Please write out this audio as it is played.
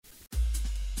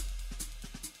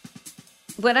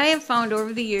What I have found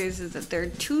over the years is that there are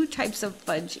two types of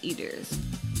fudge eaters.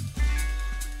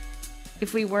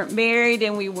 If we weren't married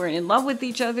and we weren't in love with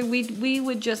each other, we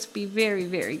would just be very,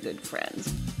 very good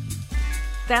friends.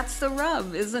 That's the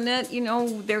rub, isn't it? You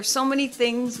know, there's so many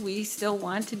things we still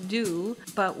want to do,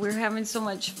 but we're having so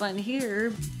much fun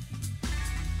here.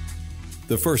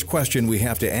 The first question we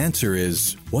have to answer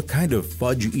is, what kind of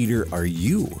fudge eater are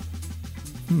you?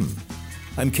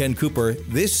 I'm Ken Cooper.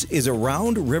 This is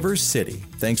Around River City.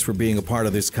 Thanks for being a part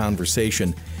of this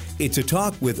conversation. It's a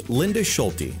talk with Linda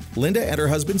Schulte. Linda and her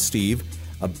husband Steve,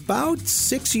 about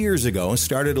 6 years ago,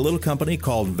 started a little company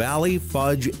called Valley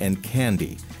Fudge and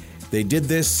Candy. They did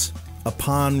this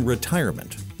upon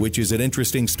retirement, which is an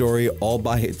interesting story all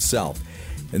by itself.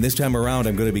 And this time around,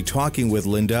 I'm going to be talking with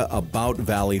Linda about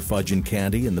Valley Fudge and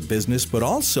Candy and the business, but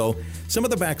also some of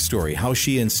the backstory, how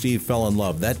she and Steve fell in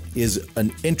love. That is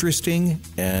an interesting,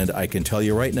 and I can tell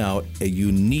you right now, a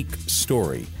unique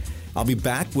story. I'll be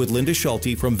back with Linda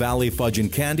Schulte from Valley Fudge and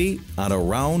Candy on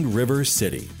Around River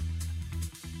City.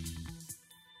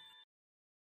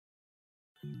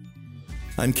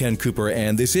 I'm Ken Cooper,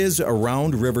 and this is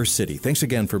Around River City. Thanks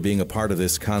again for being a part of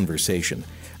this conversation.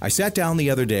 I sat down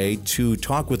the other day to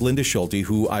talk with Linda Schulte,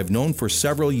 who I've known for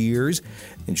several years,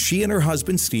 and she and her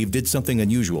husband, Steve, did something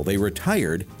unusual. They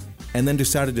retired and then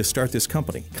decided to start this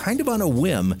company, kind of on a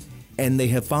whim, and they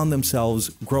have found themselves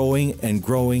growing and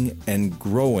growing and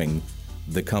growing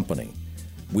the company.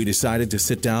 We decided to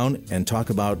sit down and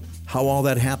talk about how all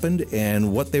that happened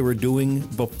and what they were doing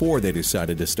before they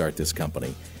decided to start this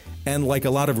company. And like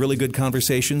a lot of really good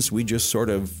conversations, we just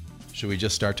sort of... Should we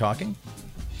just start talking?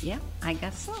 Yeah, I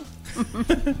guess so.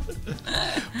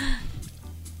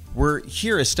 We're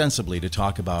here ostensibly to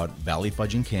talk about Valley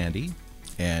Fudge and Candy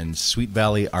and Sweet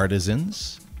Valley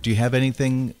Artisans. Do you have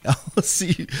anything else?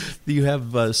 You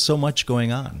have so much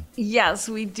going on. Yes,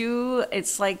 we do.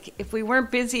 It's like if we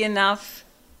weren't busy enough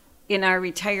in our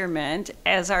retirement,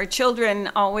 as our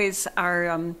children always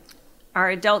are, our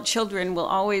adult children will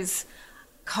always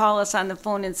call us on the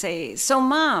phone and say, "So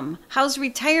Mom, how's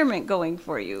retirement going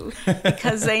for you?"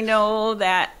 Because they know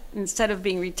that instead of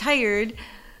being retired,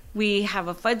 we have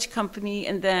a fudge company,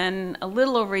 and then a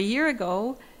little over a year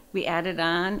ago, we added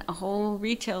on a whole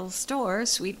retail store,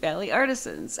 Sweet Valley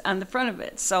Artisans, on the front of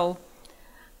it. So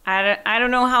I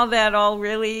don't know how that all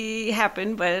really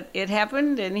happened, but it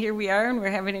happened, and here we are, and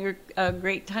we're having a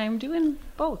great time doing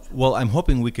both. Well, I'm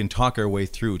hoping we can talk our way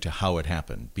through to how it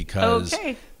happened, because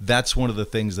that's one of the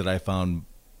things that I found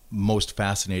most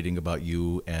fascinating about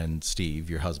you and Steve,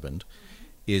 your husband,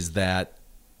 is that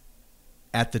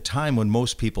at the time when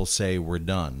most people say we're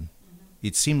done,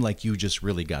 it seemed like you just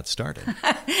really got started.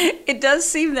 It does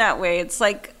seem that way. It's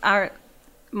like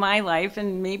my life,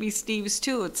 and maybe Steve's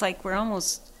too. It's like we're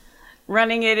almost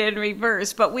running it in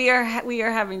reverse, but we are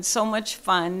having so much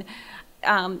fun.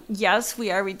 Yes,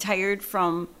 we are retired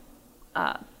from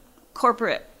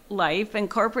corporate life and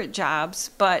corporate jobs,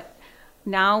 but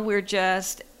now we're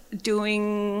just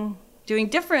doing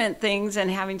different things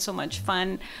and having so much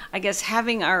fun. I guess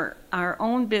having our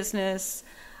own business.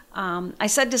 I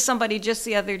said to somebody just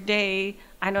the other day,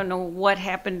 I don't know what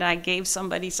happened. I gave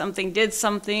somebody something, did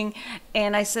something,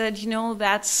 and I said, you know,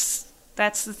 that's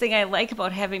the thing I like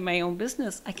about having my own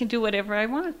business. I can do whatever I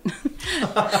want.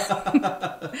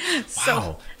 So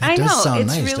wow, I know sound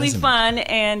it's nice, really fun.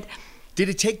 And did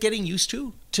it take getting used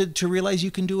to realize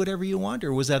you can do whatever you want,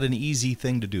 or was that an easy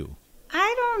thing to do?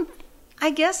 I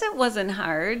guess it wasn't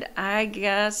hard. I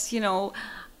guess, you know,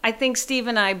 I think Steve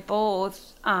and I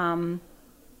both, I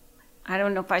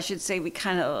don't know if I should say we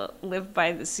kind of live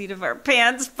by the seat of our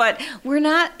pants, but we're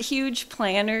not huge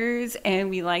planners, and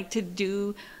we like to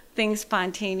do things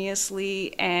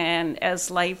spontaneously, and as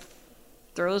life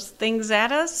throws things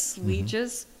at us, we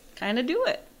just kind of do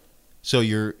it. So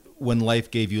when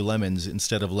life gave you lemons,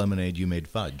 instead of lemonade, you made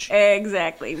fudge.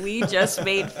 Exactly. We just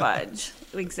made fudge.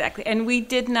 Exactly. And we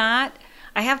did not,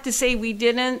 I have to say, we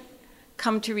didn't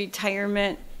come to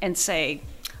retirement and say,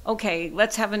 okay,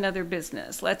 let's have another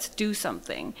business. Let's do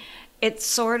something. It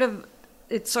sort of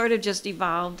just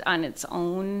evolved on its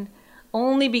own,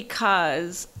 only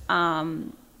because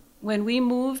when we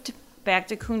moved back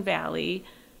to Coon Valley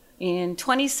in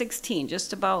 2016,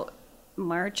 just about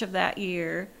March of that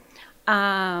year,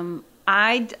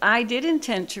 I did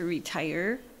intend to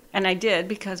retire, and I did,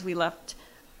 because we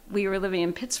were living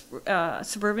in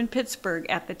suburban Pittsburgh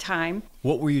at the time.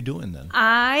 What were you doing then?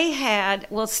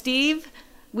 Steve,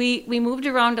 we moved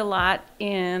around a lot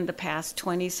in the past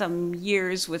 20-some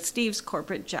years with Steve's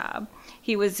corporate job.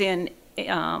 He was in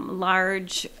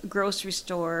large grocery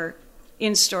store,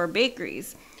 in-store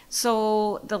bakeries.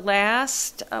 So the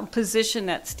last position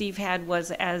that Steve had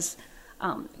was as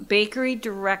bakery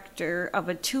director of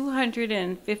a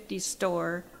 250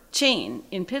 store chain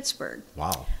in Pittsburgh.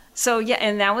 Wow. So yeah,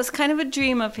 and that was kind of a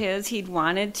dream of his. He'd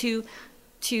wanted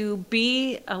to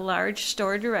be a large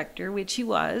store director, which he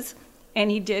was, and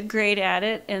he did great at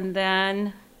it. And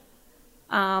then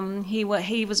he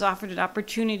was offered an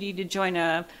opportunity to join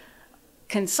a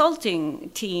consulting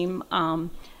team,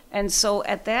 and so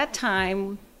at that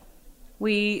time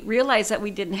we realized that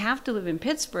we didn't have to live in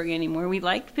Pittsburgh anymore. We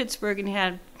liked Pittsburgh and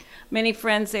had many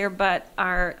friends there, but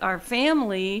our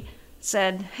family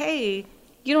said, hey,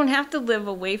 you don't have to live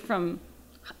away from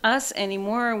us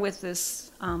anymore with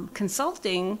this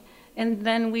consulting. And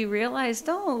then we realized,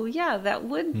 oh yeah, that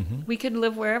would, we could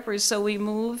live wherever. So we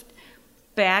moved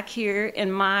back here,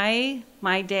 and my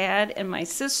dad and my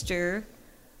sister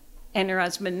and her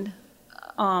husband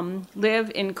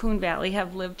live in Coon Valley,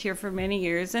 have lived here for many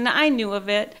years, and I knew of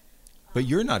it. But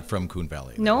you're not from Coon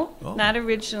Valley. No, Oh. not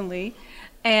originally.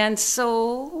 And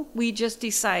so we just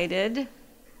decided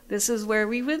this is where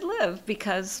we would live,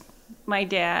 because my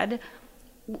dad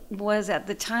was at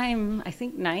the time, I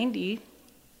think 90,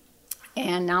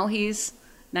 and now he's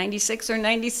 96 or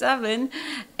 97.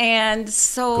 And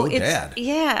so Go Dad.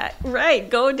 Yeah, right.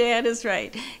 Go Dad is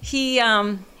right.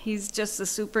 He's just a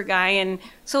super guy, and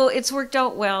so it's worked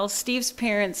out well. Steve's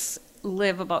parents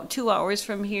live about 2 hours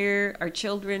from here. Our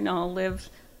children all live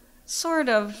sort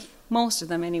of, most of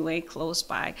them anyway, close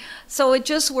by. So it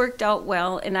just worked out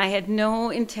well, and I had no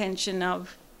intention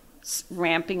of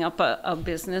ramping up a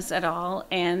business at all,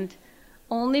 and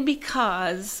only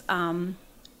because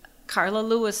Carla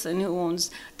Lewison, who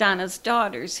owns Donna's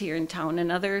Daughters here in town,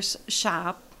 another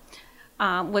shop,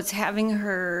 was having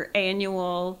her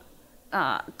annual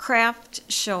craft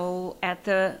show at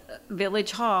the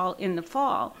Village Hall in the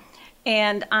fall.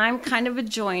 And I'm kind of a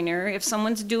joiner. If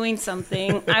someone's doing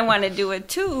something, I want to do it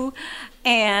too.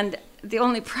 And the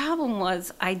only problem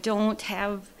was I don't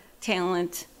have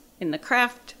talent in the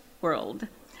craft world.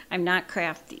 I'm not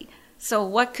crafty. So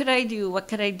what could I do? What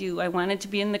could I do? I wanted to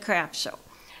be in the craft show.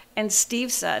 And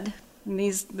Steve said, and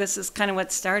this is kind of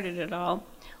what started it all,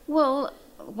 well,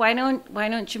 why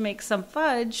don't you make some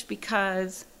fudge,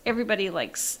 because everybody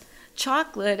likes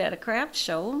chocolate at a craft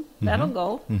show. That'll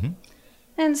go.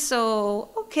 And so,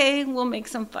 okay, we'll make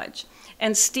some fudge.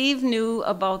 And Steve knew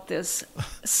about this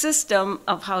system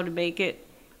of how to make it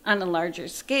on a larger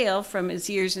scale from his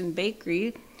years in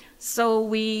bakery. So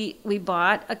we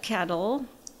bought a kettle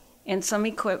and some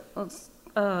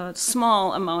a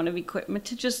small amount of equipment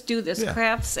to just do this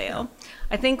craft sale.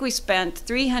 I think we spent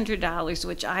 $300,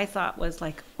 which I thought was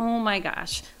like, oh my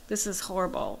gosh, this is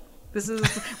horrible. This is,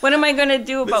 what am I going to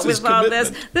do about with all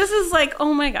this? This is like,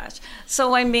 oh my gosh.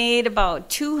 So I made about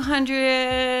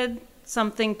 200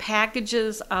 something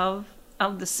packages of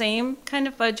the same kind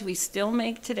of fudge we still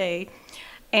make today.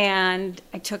 And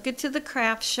I took it to the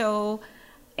craft show,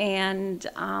 and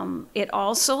it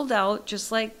all sold out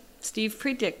just like Steve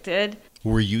predicted.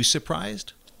 Were you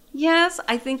surprised? Yes,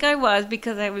 I think I was,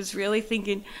 because I was really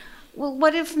thinking, well,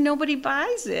 what if nobody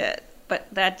buys it? But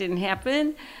that didn't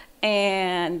happen.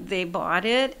 And they bought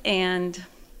it, and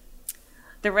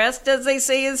the rest, as they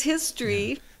say, is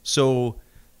history. So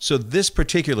this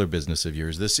particular business of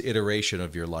yours, this iteration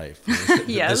of your life,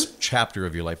 this chapter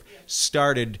of your life,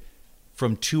 started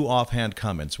from two offhand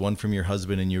comments, one from your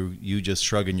husband and you just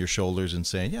shrugging your shoulders and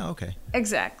saying, yeah, okay.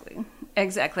 Exactly.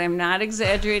 I'm not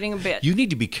exaggerating a bit. You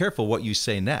need to be careful what you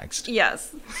say next.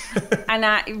 Yes. And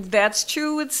that's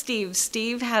true with Steve.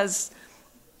 Steve has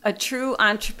a true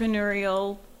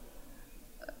entrepreneurial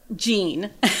gene,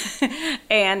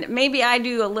 and maybe I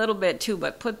do a little bit too,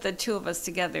 but put the two of us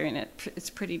together and it's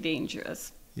pretty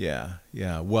dangerous. Yeah.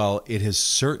 Well, it has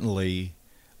certainly.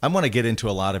 I want to get into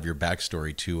a lot of your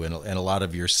backstory too, and a lot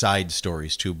of your side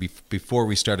stories too. Before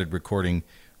we started recording,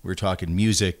 we were talking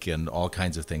music and all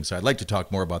kinds of things. So I'd like to talk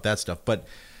more about that stuff, but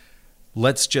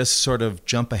let's just sort of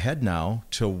jump ahead now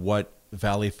to what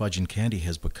Valley Fudge and Candy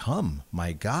has become.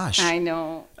 My gosh. I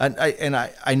know. And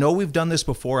I know we've done this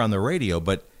before on the radio,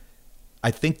 but I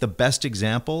think the best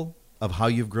example of how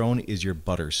you've grown is your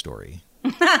butter story.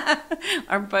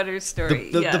 Our butter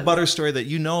story. The butter story that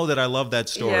that I love that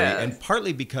story. Yes. And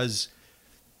partly because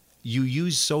you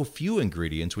use so few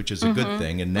ingredients, which is a good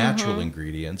thing, and natural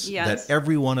ingredients, that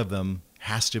every one of them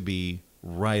has to be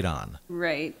right on.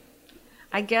 Right.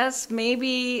 I guess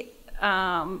maybe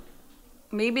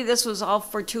this was all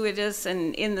fortuitous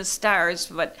and in the stars,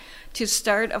 but to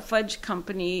start a fudge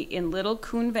company in Little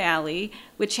Coon Valley,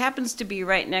 which happens to be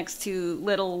right next to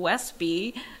Little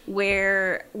Westby,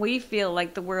 where we feel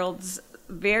like the world's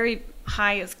very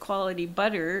highest quality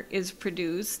butter is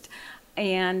produced.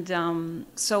 And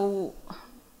so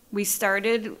we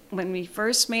started when we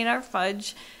first made our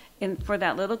fudge for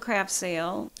that little craft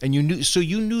sale. And you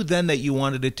knew then that you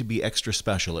wanted it to be extra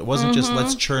special. It wasn't just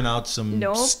let's churn out some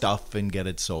stuff and get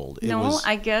it sold.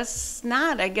 I guess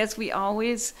not. I guess we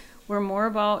always were more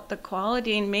about the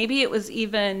quality, and maybe it was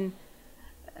even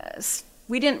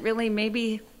we didn't really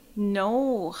maybe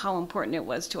know how important it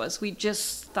was to us. We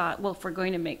just thought, well, if we're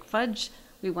going to make fudge,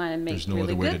 we want to make There's no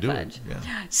really other way good to do fudge. it.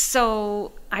 Yeah.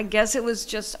 So I guess it was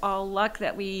just all luck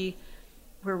that we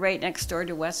were right next door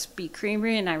to Westby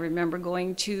Creamery, and I remember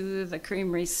going to the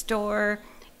creamery store,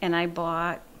 and I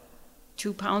bought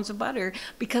 2 pounds of butter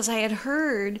because I had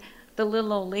heard the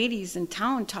little old ladies in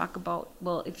town talk about,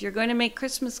 well, if you're going to make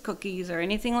Christmas cookies or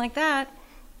anything like that,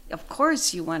 of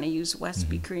course you want to use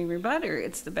Westby Creamery butter.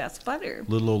 It's the best butter.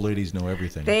 Little old ladies know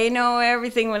everything. They know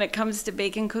everything when it comes to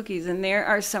baking cookies, and there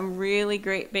are some really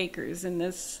great bakers in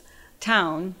this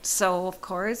town. So, of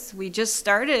course, we just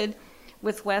started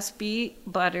with Westby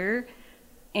butter,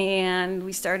 and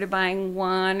we started buying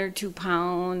 1 or 2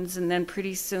 pounds, and then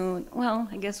pretty soon, well,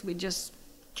 I guess we just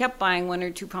kept buying 1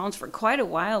 or 2 pounds for quite a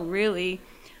while, really.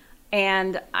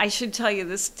 And I should tell you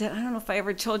this, I don't know if I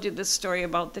ever told you this story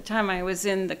about the time I was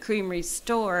in the creamery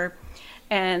store,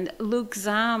 and Luke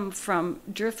Zahm from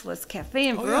Driftless Cafe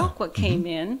in Viroqua came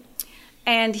in,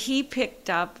 and he picked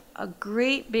up a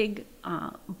great big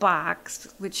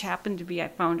box, which happened to be, I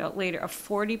found out later, a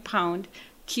 40-pound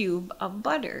cube of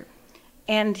butter.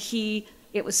 And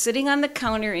it was sitting on the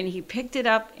counter, and he picked it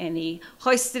up, and he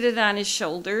hoisted it on his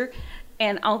shoulder,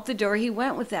 and out the door he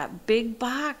went with that big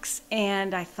box.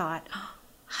 And I thought,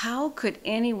 how could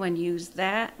anyone use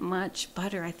that much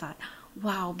butter? I thought,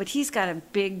 wow, but he's got a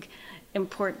big,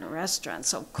 important restaurant,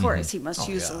 so of course he must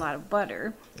use a lot of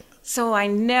butter. So I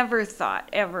never thought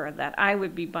ever that I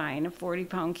would be buying a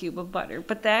 40-pound cube of butter.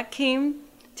 But that came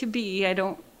to be. I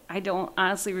don't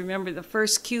honestly remember the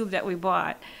first cube that we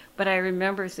bought, but I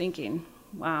remember thinking,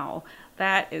 wow,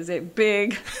 that is a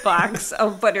big box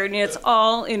of butter, and it's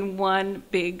all in one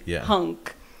big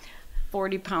hunk,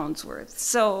 40 pounds worth.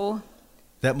 So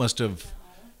that must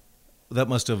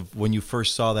have, when you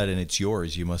first saw that and it's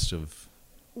yours, you must have,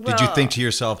 did you think to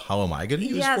yourself, how am I going to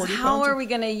use 40 pounds? Yes, how are we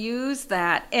going to use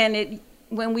that? And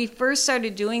when we first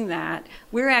started doing that,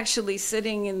 we're actually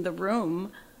sitting in the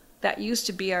room that used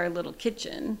to be our little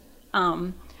kitchen.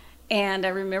 And I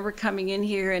remember coming in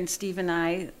here, and Steve and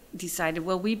I decided,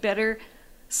 well, we better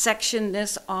section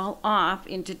this all off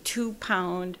into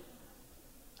 2-pound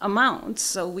amounts.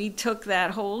 So we took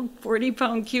that whole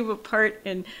 40-pound cube apart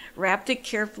and wrapped it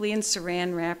carefully in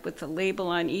saran wrap with a label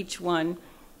on each one.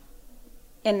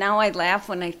 And now I laugh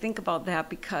when I think about that,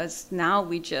 because now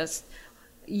we just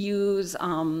use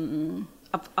a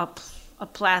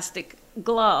plastic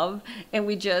glove, and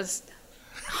we just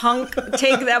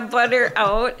take that butter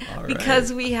out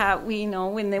because we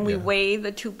know, and then we weigh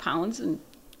the 2 pounds and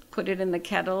put it in the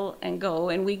kettle and go.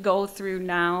 And we go through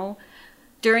now,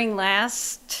 during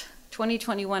last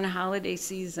 2021 holiday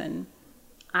season,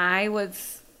 I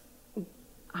was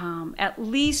at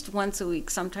least once a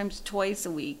week, sometimes twice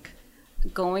a week,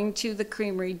 going to the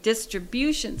creamery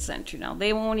distribution center. Now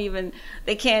they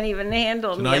can't even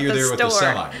handle me at the store. Now you're there with the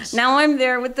semis. Now I'm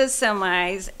there with the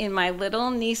semis in my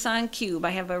little Nissan Cube. I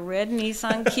have a red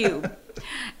Nissan Cube,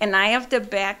 and I have to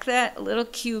back that little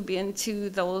cube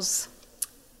into those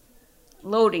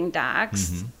loading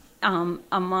docks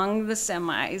among the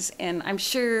semis, and I'm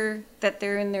sure that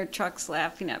they're in their trucks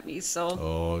laughing at me.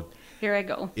 So here I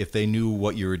go. If they knew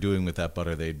what you were doing with that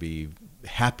butter, they'd be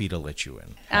happy to let you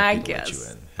in. I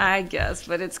guess,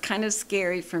 but it's kind of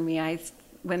scary for me.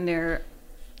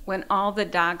 When all the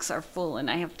docks are full and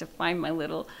I have to find my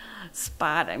little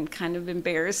spot, I'm kind of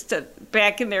embarrassed to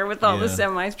back in there with all the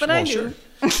semis, but I do.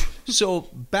 Sure. So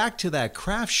back to that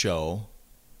craft show,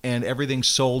 and everything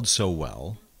sold so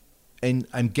well, and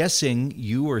I'm guessing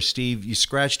you or Steve, you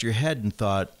scratched your head and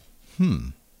thought,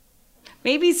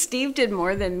 maybe Steve did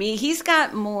more than me.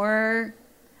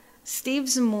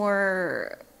 Steve's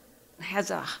has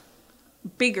a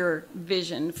bigger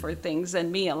vision for things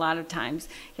than me a lot of times.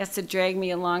 He has to drag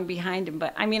me along behind him.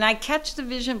 But, I catch the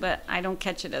vision, but I don't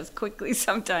catch it as quickly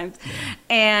sometimes. Yeah.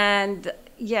 And,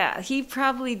 he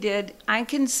probably did. I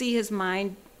can see his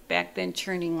mind back then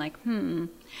churning like,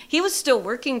 He was still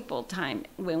working full-time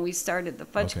when we started the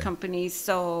fudge company,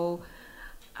 so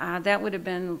that would have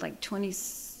been like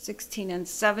 2016 and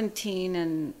 17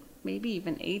 and maybe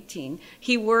even 18.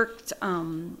 He worked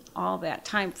all that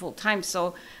time full-time,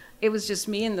 so it was just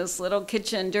me in this little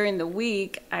kitchen. During the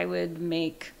week, I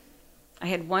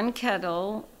had one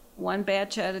kettle, one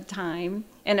batch at a time.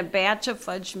 And a batch of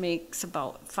fudge makes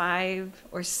about 5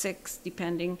 or 6,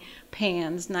 depending,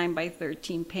 pans, 9 by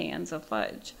 13 pans of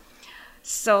fudge.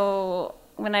 So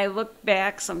when I look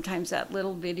back sometimes at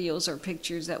little videos or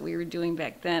pictures that we were doing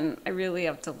back then, I really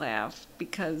have to laugh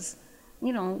because,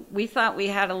 you know, we thought we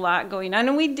had a lot going on,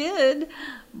 and we did,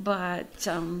 but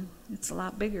it's a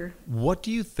lot bigger. What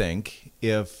do you think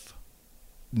if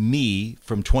me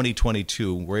from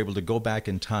 2022 were able to go back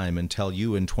in time and tell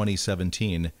you in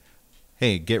 2017,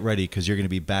 hey, get ready because you're going to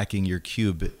be backing your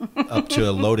cube up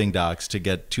to loading docks to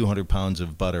get 200 pounds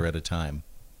of butter at a time?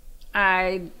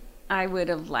 I would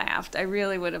have laughed. I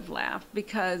really would have laughed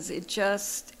because it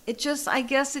just, I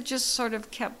guess it just sort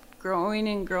of kept growing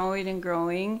and growing and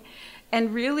growing.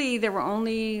 And really, there were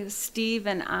only Steve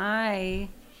and I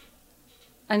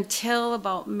until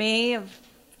about May of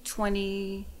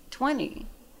 2020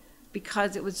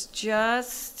 because it was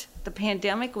just, the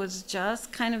pandemic was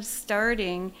just kind of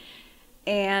starting,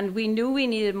 and we knew we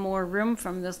needed more room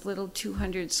from this little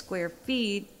 200 square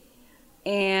feet.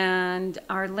 And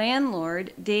our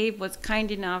landlord, Dave, was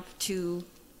kind enough to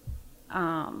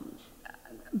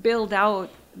build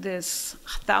out this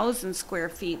 1,000 square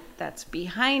feet that's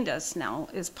behind us now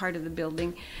as part of the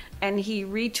building. And he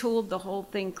retooled the whole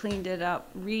thing, cleaned it up,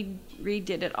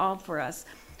 redid it all for us.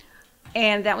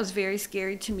 And that was very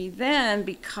scary to me then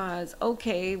because,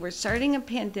 okay, we're starting a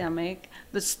pandemic.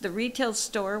 The retail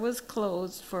store was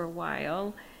closed for a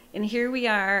while. And here we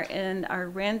are, and our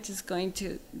rent is going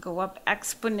to go up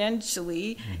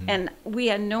exponentially. Mm-hmm. And we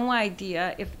had no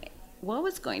idea what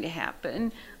was going to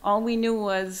happen. All we knew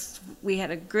was we had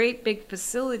a great big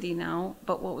facility now,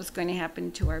 but what was going to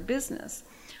happen to our business?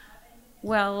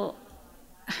 Well,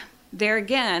 there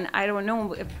again, I don't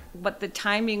know what the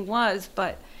timing was,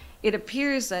 but it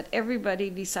appears that everybody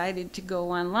decided to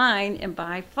go online and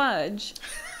buy fudge.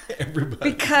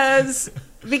 Everybody.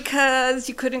 Because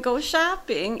you couldn't go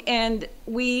shopping, and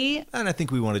I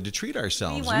think we wanted to treat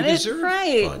ourselves. We deserved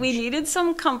right. Fudge. We needed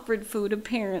some comfort food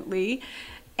apparently,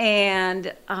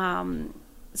 and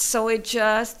so it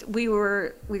just we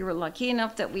were lucky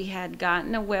enough that we had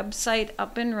gotten a website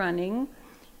up and running,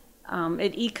 an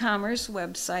e-commerce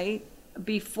website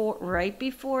right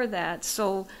before that.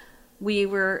 So we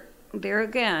were there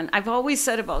again. I've always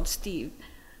said about Steve,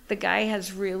 the guy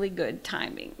has really good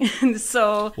timing.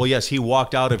 So, well, yes, he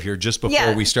walked out of here just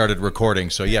before we started recording.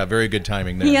 So, yeah, very good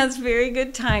timing there. He has very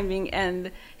good timing,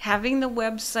 and having the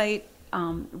website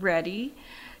ready.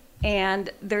 And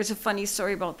there's a funny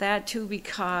story about that, too,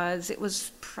 because it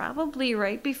was probably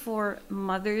right before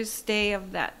Mother's Day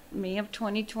of that May of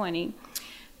 2020.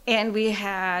 And we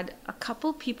had a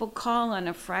couple people call on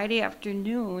a Friday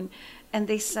afternoon, and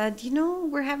they said,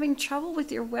 we're having trouble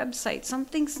with your website.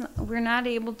 We're not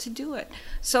able to do it.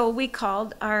 So we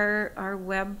called our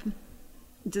web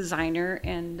designer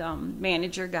and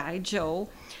manager guy, Joe,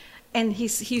 and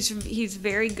he's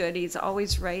very good. He's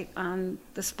always right on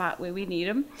the spot where we need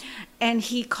him. And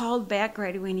he called back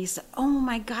right away and he said, "Oh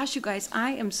my gosh, you guys,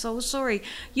 I am so sorry.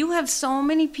 You have so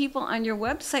many people on your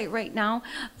website right now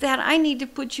that I need to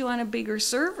put you on a bigger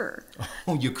server."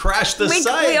 Oh, you crashed the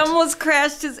site. We almost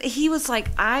crashed he was like,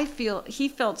 he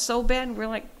felt so bad, and we're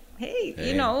like, hey,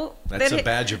 that's a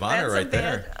badge of honor right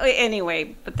there.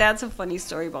 Anyway, but that's a funny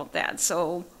story about that.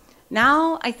 So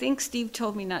now I think Steve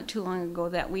told me not too long ago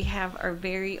that we have our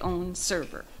very own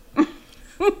server.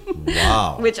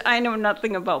 Wow. Which I know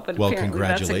nothing about, but apparently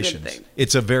congratulations. That's a good thing.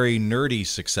 It's a very nerdy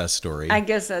success story. I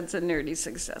guess that's a nerdy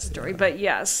success story, but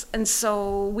yes. And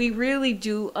so we really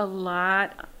do a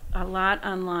lot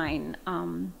online.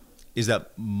 Is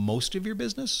that most of your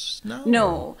business now?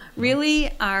 No, really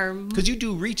because you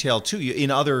do retail too, in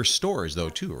other stores though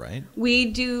too, right? We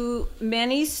do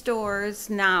many stores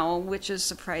now, which is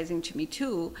surprising to me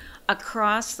too,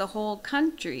 across the whole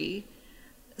country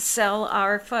sell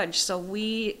our fudge. So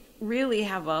we really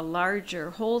have a larger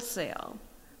wholesale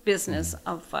business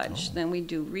of fudge than we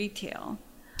do retail,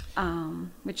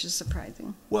 which is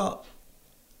surprising. Well,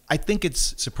 I think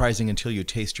it's surprising until you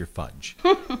taste your fudge.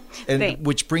 And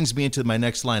which brings me into my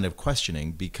next line of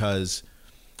questioning because,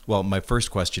 well, my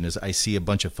first question is, I see a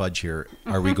bunch of fudge here.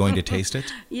 Are we going to taste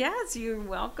it? Yes, you're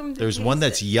welcome to There's taste one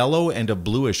that's yellow and a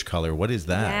bluish color. What is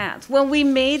that? Yes. Well, we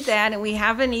made that, and we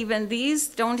haven't even, these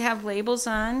don't have labels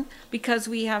on because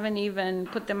we haven't even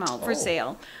put them out for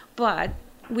sale. But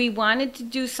we wanted to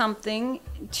do something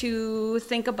to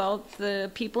think about the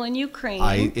people in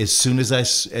Ukraine. As soon as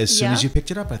you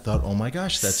picked it up, I thought, oh my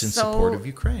gosh, that's in support of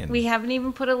Ukraine. We haven't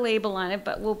even put a label on it,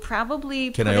 but we'll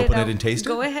probably Can I open it and taste it?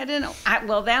 Go ahead and,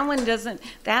 well, that one doesn't,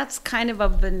 that's kind of a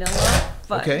vanilla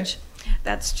fudge. Okay.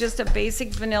 That's just a basic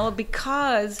vanilla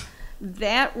because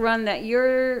that run that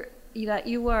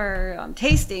you are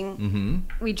tasting,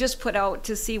 we just put out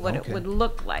to see what it would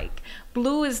look like.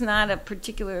 Blue is not a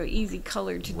particular easy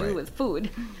color to do with food,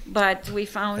 but we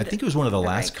found I think it was one of the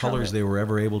last right colors color they were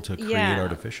ever able to create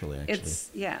artificially,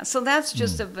 actually. So that's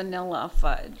just a vanilla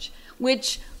fudge,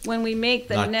 which when we make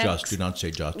the do not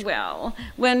say just. Well,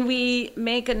 when we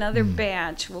make another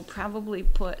batch, we'll probably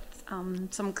put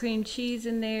some cream cheese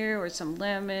in there or some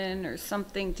lemon or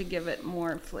something to give it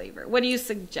more flavor. What do you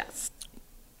suggest?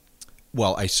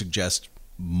 Well, I suggest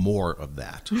more of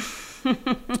that.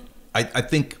 I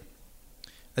think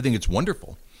it's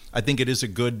wonderful. I think it is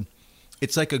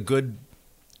it's like a good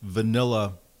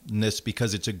vanilla-ness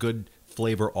because it's a good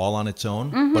flavor all on its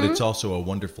own, but it's also a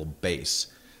wonderful base.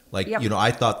 Like,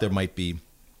 I thought there might be,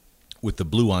 with the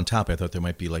blue on top, I thought there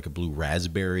might be like a blue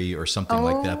raspberry or something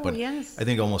like that. But yes. I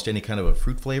think almost any kind of a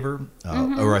fruit flavor,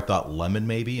 or I thought lemon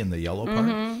maybe in the yellow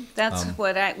part. That's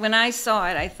when I saw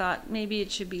it, I thought maybe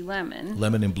it should be lemon.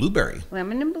 Lemon and blueberry.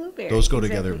 Lemon and blueberry. Those go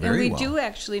together very well. And we do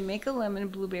actually make a lemon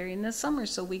and blueberry in the summer,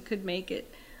 so we could make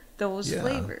it those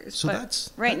flavors. So but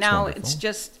that's now wonderful. It's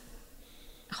just,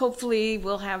 hopefully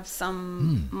we'll have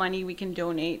some money we can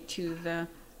donate to the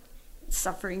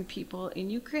suffering people in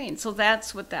Ukraine. So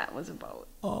that's what that was about.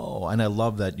 Oh, and I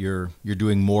love that you're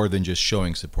doing more than just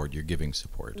showing support. You're giving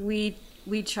support. We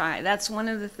try. That's one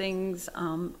of the things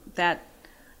that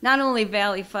not only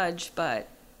Valley Fudge, but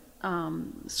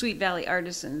Sweet Valley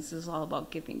Artisans is all about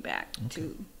giving back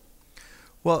to.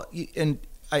 Well, and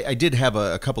I did have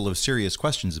a couple of serious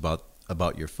questions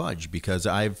about your fudge, because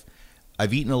I've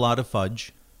eaten a lot of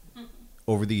fudge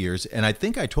over the years, and I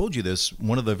think I told you this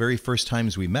one of the very first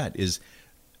times we met, is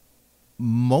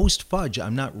most fudge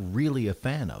I'm not really a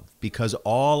fan of because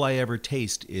all I ever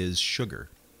taste is sugar.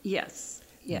 Yes.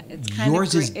 Yeah, it's kind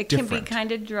Yours of is it different. can be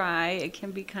kind of dry, it can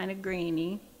be kind of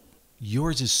grainy.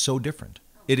 Yours is so different.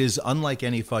 It is unlike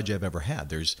any fudge I've ever had.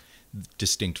 There's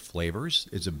distinct flavors.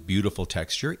 It's a beautiful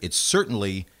texture. It's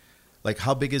certainly like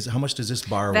how much does this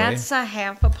bar weigh? That's a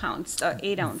half a pound,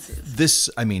 8 ounces.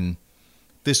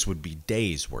 This would be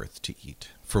days worth to eat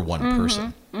for one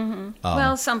person.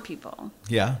 Well, some people.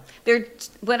 Yeah.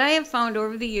 What I have found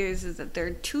over the years is that there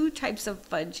are two types of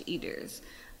fudge eaters.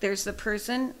 There's the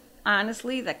person,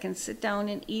 honestly, that can sit down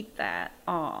and eat that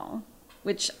all,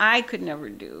 which I could never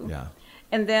do. Yeah.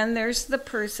 And then there's the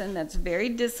person that's very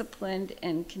disciplined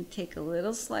and can take a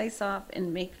little slice off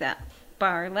and make that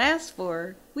bar last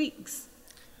for weeks.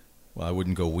 Well, I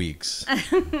wouldn't go weeks,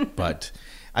 but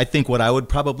I think what I would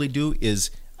probably do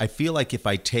is, I feel like if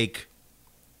I take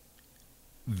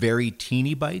very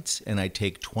teeny bites and I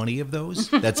take 20 of those,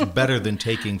 that's better than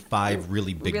taking 5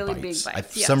 really big bites.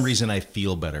 For some reason, I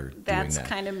feel better doing that. That's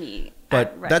kind of me.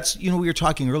 But right. that's, we were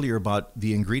talking earlier about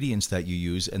the ingredients that you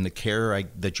use and the care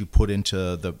that you put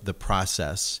into the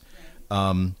process.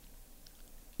 It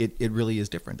really is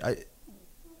different.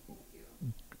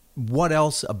 What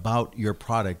else about your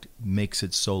product makes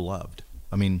it so loved?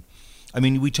 I mean,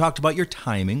 we talked about your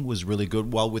timing was really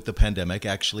good. Well, with the pandemic,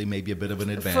 actually, maybe a bit of an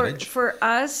advantage. For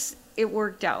us, it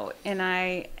worked out, and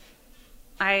I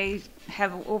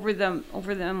have over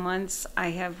the months, I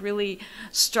have really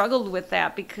struggled with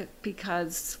that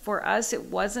because for us it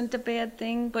wasn't a bad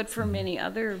thing, but for many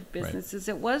other businesses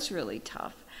it was really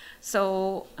tough.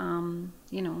 So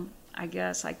I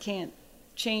guess I can't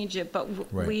change it,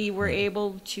 but we were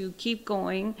able to keep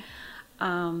going.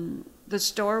 The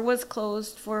store was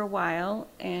closed for a while,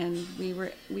 and we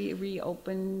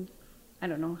reopened, I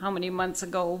don't know how many months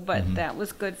ago, but that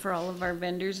was good for all of our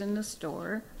vendors in the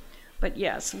store. But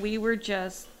yes, we were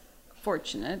just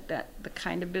fortunate that the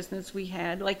kind of business we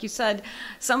had, like you said,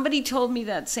 somebody told me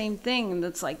that same thing,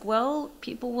 that's like, well,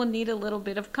 people will need a little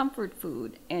bit of comfort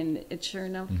food, and it sure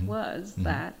enough was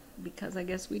that, because I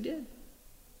guess we did.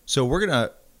 So we're going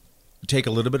to take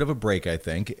a little bit of a break, I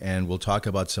think, and we'll talk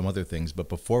about some other things. But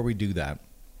before we do that,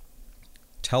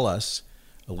 tell us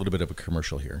a little bit of a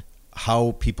commercial here,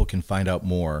 how people can find out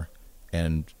more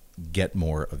and get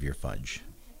more of your fudge.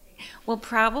 Well,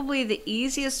 probably the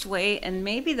easiest way and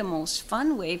maybe the most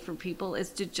fun way for people is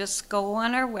to just go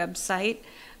on our website,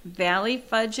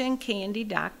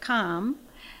 valleyfudgeandcandy.com,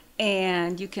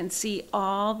 and you can see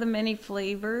all the many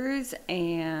flavors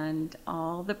and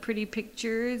all the pretty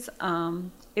pictures.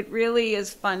 It really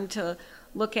is fun to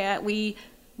look at. We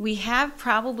have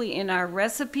probably in our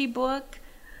recipe book,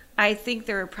 I think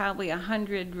there are probably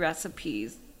 100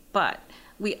 recipes, but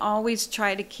we always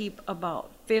try to keep about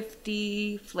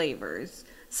 50 flavors.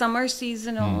 Some are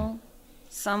seasonal,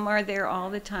 some are there all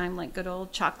the time, like good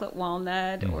old chocolate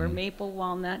walnut or maple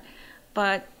walnut,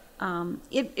 but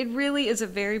it really is a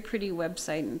very pretty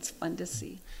website, and it's fun to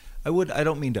see. I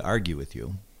don't mean to argue with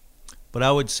you, but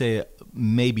I would say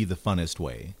maybe the funnest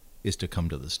way is to come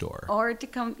to the store. Or to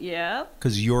come, yeah.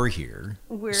 Because you're here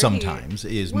We're sometimes.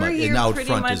 Here. Is We're much, here and out pretty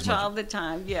front much is much, all the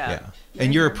time, yeah.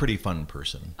 And you're a pretty fun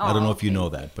person. I don't know if you know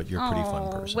that, but you're a pretty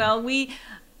fun person. Well,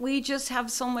 we just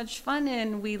have so much fun,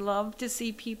 and we love to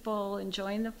see people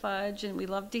enjoying the fudge, and we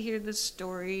love to hear the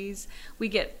stories. We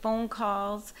get phone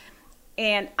calls.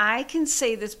 And I can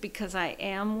say this because I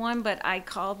am one, but I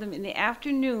call them in the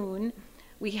afternoon.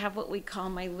 We have what we call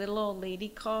my little old lady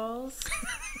calls.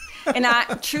 And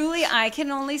I can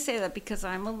only say that because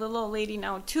I'm a little old lady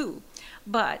now too.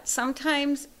 But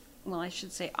sometimes, well, I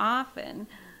should say often,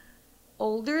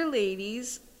 older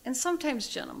ladies, and sometimes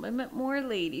gentlemen, but more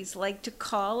ladies, like to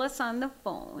call us on the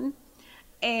phone.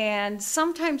 And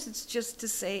sometimes it's just to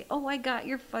say, oh, I got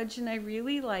your fudge and I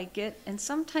really like it. And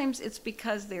sometimes it's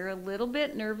because they're a little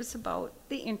bit nervous about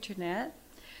the internet.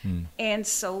 And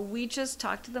so we just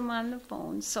talk to them on the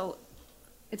phone. So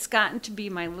it's gotten to be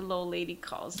my little old lady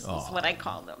calls, is what I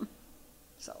call them.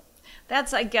 So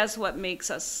that's, I guess, what makes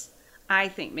us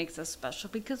special,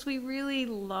 because we really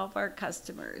love our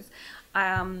customers.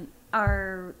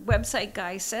 Our website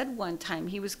guy said one time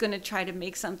he was going to try to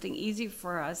make something easy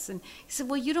for us. And he said,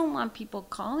 well, you don't want people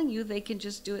calling you. They can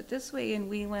just do it this way. And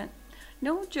we went,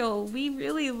 no, Joe, we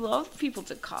really love people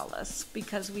to call us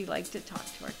because we like to talk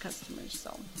to our customers.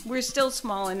 So we're still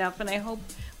small enough, and I hope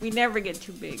we never get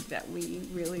too big, that we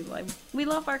really we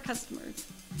love our customers.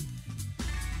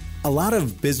 A lot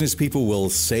of business people will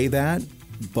say that,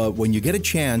 but when you get a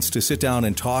chance to sit down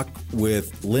and talk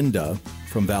with Linda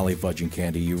from Valley Fudge and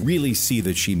Candy, you really see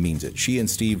that she means it. She and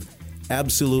Steve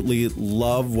absolutely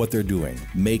love what they're doing,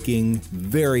 making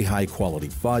very high quality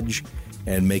fudge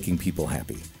and making people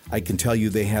happy. I can tell you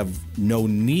they have no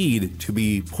need to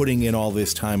be putting in all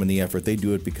this time and the effort. They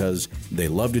do it because they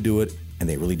love to do it, and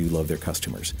they really do love their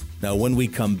customers. Now, when we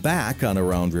come back on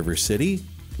Around River City,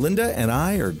 Linda and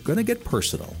I are going to get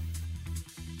personal.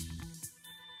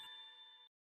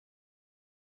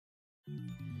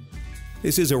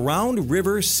 This is Around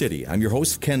River City. I'm your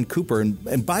host, Ken Cooper.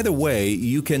 And by the way,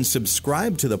 you can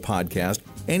subscribe to the podcast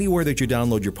anywhere that you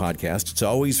download your podcast. It's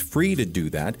always free to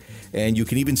do that. And you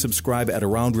can even subscribe at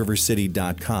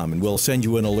AroundRiverCity.com. And we'll send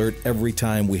you an alert every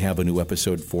time we have a new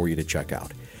episode for you to check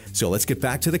out. So let's get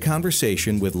back to the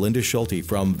conversation with Linda Schulte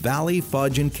from Valley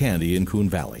Fudge and Candy in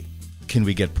Coon Valley. Can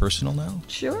we get personal now?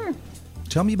 Sure.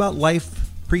 Tell me about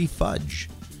life pre-fudge.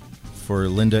 For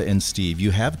Linda and Steve,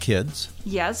 you have kids.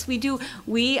 Yes, we do.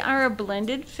 We are a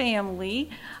blended family.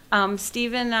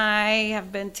 Steve and I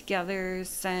have been together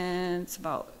since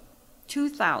about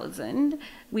 2000.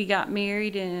 We got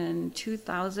married in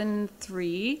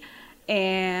 2003.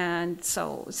 And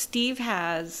so Steve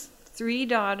has 3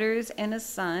 daughters and a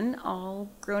son, all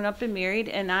grown up and married.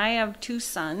 And I have 2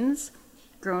 sons,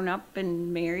 grown up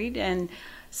and married. And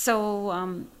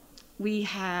so we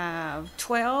have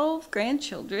 12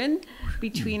 grandchildren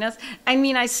between us. I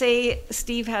mean, I say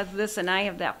Steve has this and I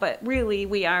have that, but really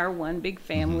we are one big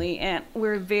family, and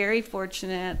we're very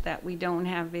fortunate that we don't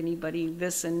have anybody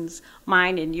this and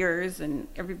mine and yours, and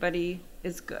everybody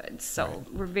is good. So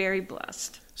we're very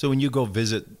blessed. So when you go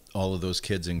visit all of those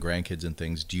kids and grandkids and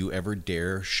things, do you ever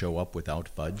dare show up without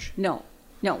fudge? No,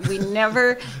 we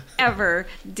never, ever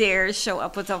dare show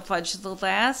up without fudge. The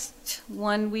last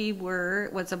one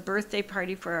was a birthday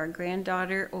party for our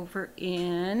granddaughter over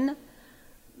in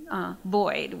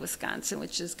Boyd, Wisconsin,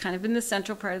 which is kind of in the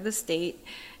central part of the state.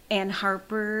 And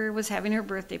Harper was having her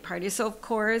birthday party. So, of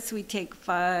course, we take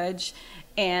fudge.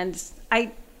 And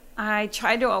I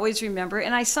try to always remember,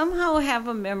 and I somehow have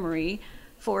a memory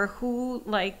for who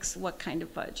likes what kind of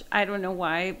fudge. I don't know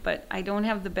why, but I don't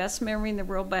have the best memory in the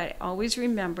world, but I always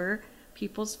remember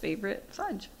people's favorite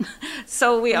fudge.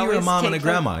 So we always You're a mom and a take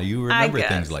grandma. You remember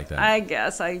things like that. I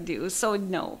guess I do. So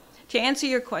no. To answer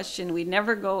your question, we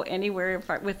never go anywhere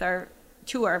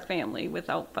to our family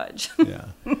without fudge. Yeah.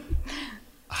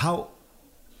 How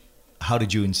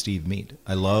did you and Steve meet?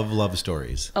 I love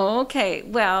stories. Okay.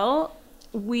 Well,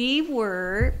 we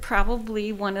were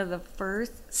probably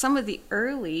some of the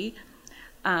early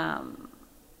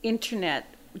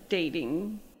internet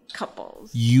dating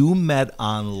couples. You met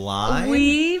online?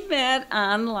 We met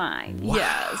online, wow.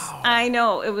 Yes. I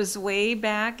know. It was way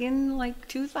back in like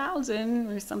 2000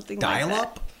 or something like that.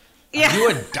 Dial-up? Yeah. Are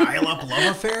you a dial-up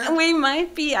love affair? We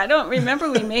might be. I don't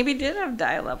remember. We maybe did have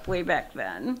dial-up way back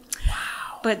then. Wow.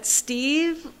 But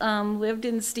Steve lived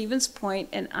in Stevens Point,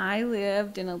 and I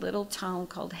lived in a little town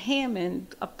called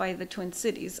Hammond up by the Twin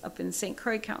Cities, up in St.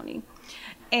 Croix County.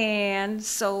 And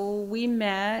so we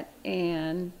met,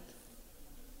 and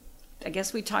I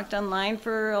guess we talked online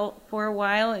for a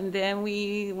while, and then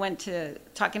we went to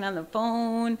talking on the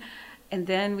phone, and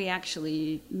then we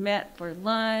actually met for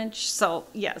lunch. So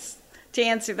yes, to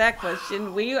answer that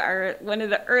question, we are one of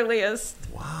the earliest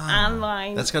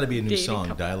online. That's got to be a new song,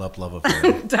 couple. Dial-Up Love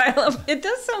Affair. Dial-Up. It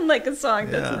does sound like a song,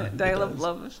 doesn't Yeah, it? it Dial-Up does.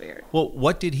 Love Affair. Well,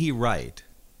 what did he write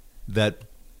that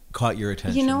caught your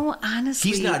attention? You know,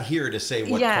 honestly, He's not here to say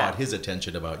what Yeah. caught his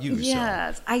attention about you.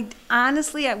 yes, I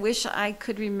honestly, I wish I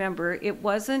could remember. It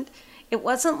wasn't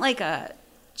like a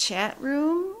chat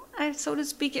room, so to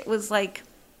speak. It was like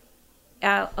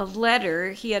a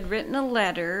letter. He had written a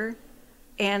letter,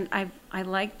 and I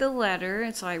liked the letter,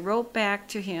 and so I wrote back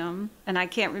to him, and I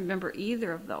can't remember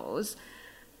either of those.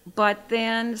 But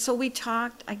then, so we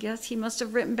talked. I guess he must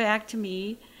have written back to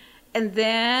me, and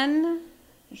then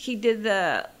he did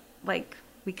the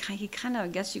he kind of, I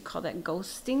guess you call that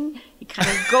ghosting. He kind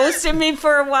of ghosted me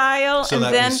for a while, So and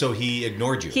that then so he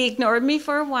ignored you. he ignored me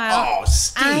for a while. Oh,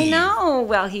 Steve. I know.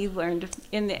 Well, he learned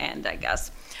in the end, I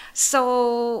guess.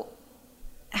 So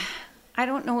I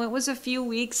don't know. It was a few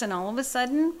weeks, and all of a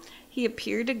sudden he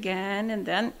appeared again, and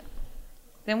then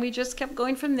we just kept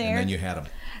going from there. And then you had him.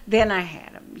 Then I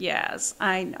had him. Yes,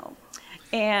 I know.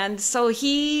 And so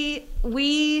we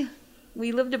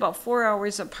lived about 4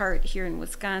 hours apart here in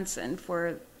Wisconsin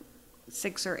for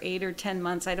 6 or 8 or 10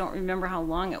 months. I don't remember how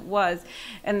long it was.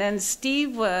 And then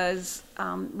Steve was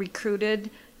recruited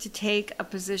to take a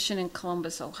position in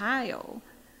Columbus, Ohio.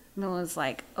 And it was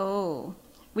like, oh,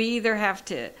 we either have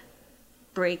to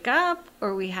break up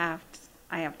or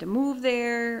I have to move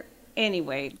there.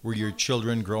 Anyway. Were your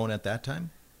children grown at that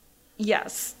time?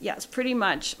 Yes, pretty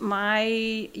much. My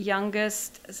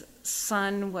youngest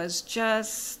son was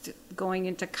just going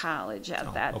into college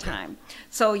at that okay. time.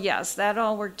 So yes, that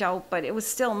all worked out, but it was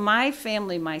still my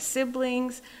family, my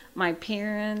siblings, my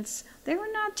parents. They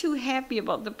were not too happy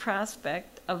about the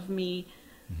prospect of me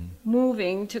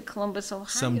moving to Columbus, Ohio.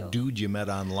 Some dude you met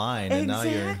online, and now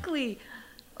you're... Exactly.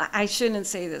 I shouldn't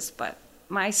say this, but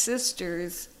my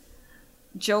sisters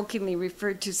jokingly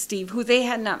referred to Steve, who they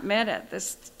had not met at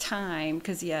this time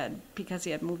because he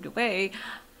had moved away.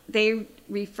 They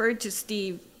referred to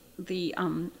Steve, the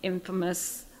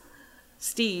infamous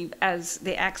Steve, as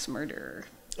the axe murderer.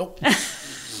 Oh.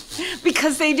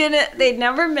 Because they'd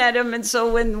never met him, and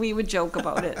so when we would joke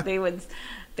about it, they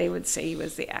would say he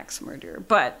was the axe murderer.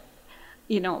 But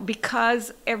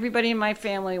because everybody in my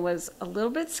family was a little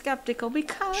bit skeptical,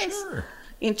 because Sure.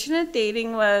 internet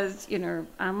dating was,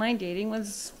 online dating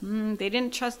was, they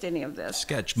didn't trust any of this.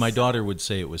 Sketch. My daughter would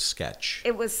say it was sketch.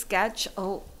 It was sketch.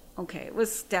 Oh, okay. It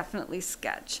was definitely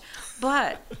sketch.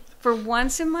 But for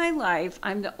once in my life,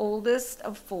 I'm the oldest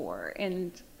of 4,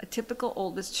 and a typical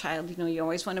oldest child. You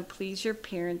always want to please your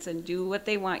parents and do what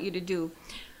they want you to do.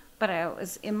 But I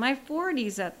was in my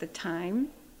 40s at the time,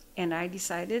 and I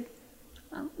decided,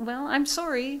 well, I'm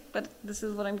sorry, but this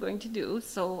is what I'm going to do.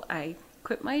 So I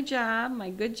quit my job,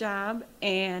 my good job,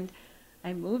 and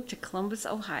I moved to Columbus,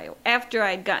 Ohio. After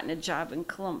I'd gotten a job in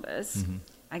Columbus,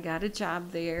 I got a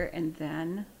job there, and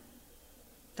then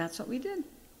that's what we did.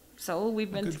 So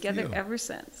we've been Good for together you. ever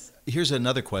since. Here's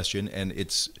another question, and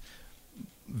it's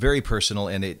very personal,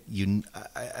 and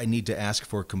I need to ask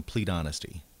for complete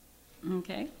honesty.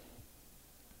 Okay.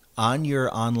 On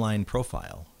your online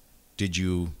profile, did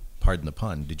you, pardon the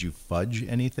pun, did you fudge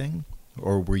anything,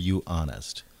 or were you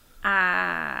honest?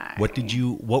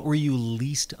 What were you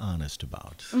least honest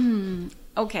about?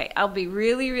 Okay, I'll be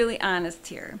really, really honest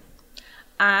here.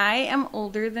 I am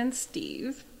older than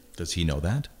Steve. Does he know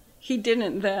that? He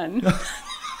didn't then.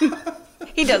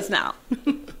 He does now.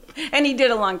 And he did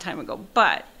a long time ago.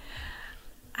 But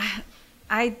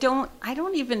I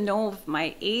don't even know if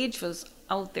my age was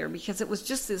out there, because it was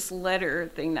just this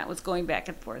letter thing that was going back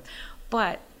and forth.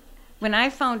 But when I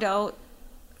found out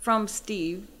from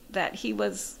Steve that he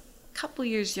was a couple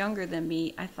years younger than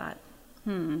me, I thought,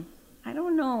 I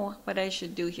don't know what I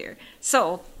should do here.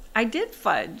 So I did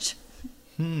fudge.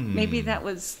 Maybe that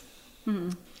was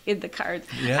in the cards.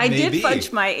 Yeah, I maybe. did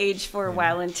fudge my age for a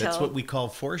while until... That's what we call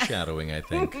foreshadowing, I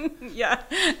think. Yeah,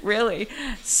 really.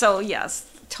 So yes,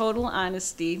 total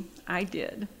honesty, I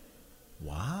did.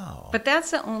 Wow. But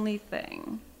that's the only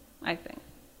thing, I think.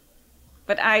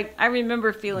 But I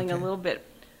remember feeling a little bit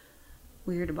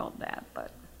weird about that, but...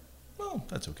 Well,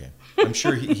 that's okay. I'm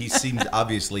sure he seems,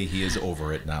 obviously he is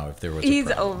over it now, if there was a He's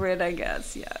problem. over it, I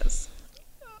guess, yes.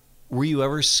 Were you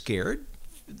ever scared?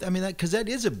 I mean, because that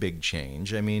is a big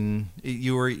change. I mean,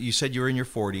 you said you were in your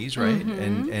 40s, right?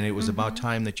 And it was about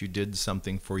time that you did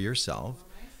something for yourself.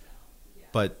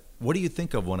 But what do you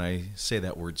think of when I say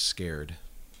that word scared?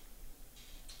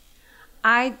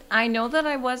 I know that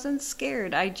I wasn't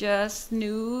scared. I just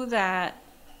knew that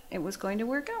it was going to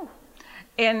work out.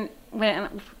 And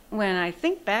when I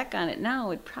think back on it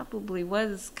now, it probably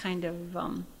was kind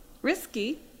of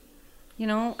risky. You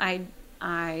know,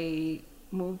 I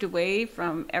moved away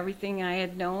from everything I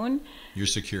had known. Your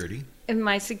security? In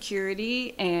my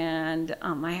security, and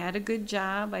I had a good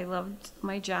job. I loved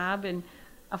my job, and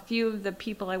a few of the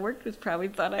people I worked with probably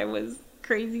thought I was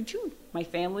crazy too. My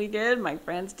family did, my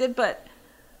friends did, but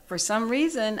for some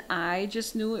reason, I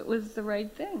just knew it was the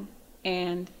right thing,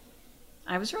 and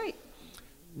I was right.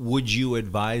 Would you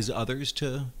advise others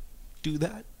to do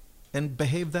that and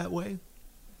behave that way?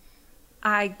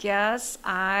 I guess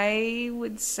I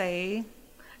would say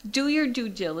do your due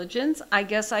diligence. I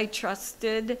guess I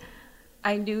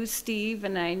knew Steve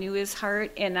and I knew his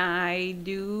heart, and I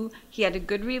knew he had a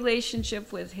good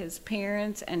relationship with his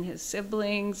parents and his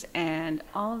siblings, and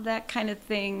all of that kind of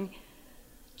thing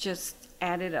just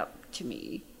added up to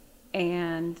me.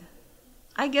 And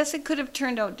I guess it could have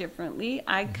turned out differently.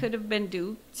 I could have been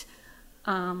duped.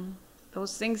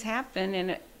 Those things happen,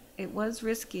 and it was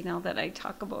risky now that I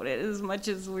talk about it as much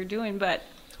as we're doing, but...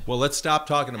 Well, let's stop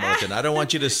talking about it. I don't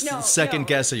want you to second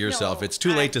guess it yourself. It's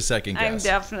too late to second guess. I'm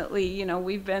definitely,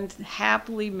 we've been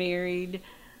happily married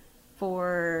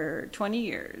for 20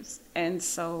 years. And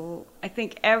so I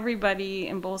think everybody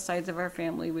in both sides of our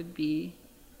family would be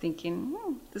thinking,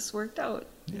 this worked out,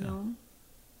 you know.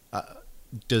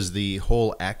 Does the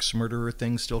whole axe murderer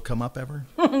thing still come up ever?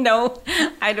 No,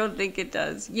 I don't think it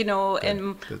does. Good.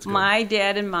 And my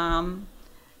dad and mom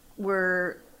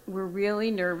were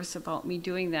really nervous about me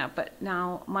doing that. But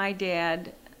now my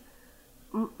dad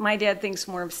thinks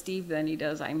more of Steve than he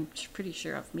does, I'm pretty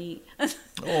sure, of me.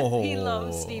 Oh. He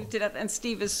loves Steve to death, and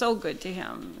Steve is so good to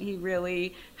him. He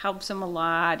really helps him a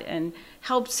lot and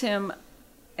helps him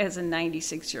as a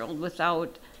 96-year-old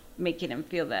without making him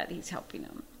feel that he's helping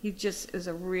him. He just is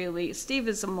Steve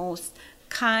is the most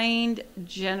kind,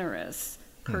 generous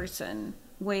person,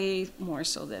 way more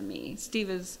so than me. Steve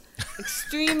is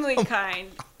extremely kind.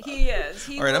 He is.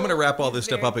 All right, I'm going to wrap all this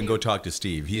stuff up and go talk to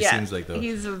Steve. He seems like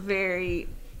he's a very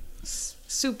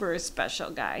super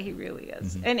special guy. He really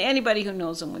is. And anybody who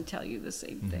knows him would tell you the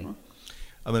same thing.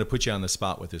 I'm going to put you on the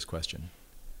spot with this question.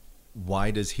 Why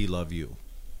does he love you?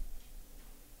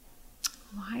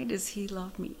 Why does he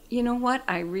love me? You know what?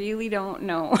 I really don't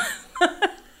know.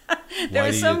 There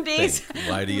were some days.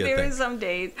 Why do you think? There were some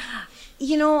days.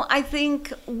 I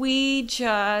think we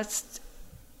just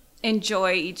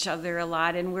enjoy each other a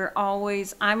lot, and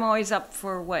I'm always up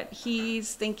for what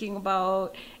he's thinking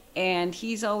about, and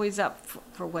he's always up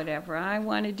for whatever I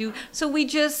want to do. So we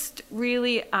just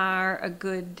really are a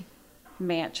good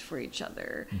match for each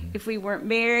other. If we weren't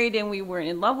married and we weren't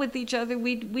in love with each other,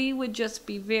 we would just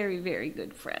be very, very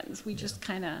good friends. We just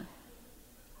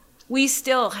we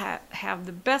still have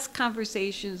the best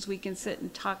conversations. We can sit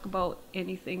and talk about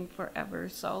anything forever.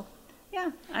 So,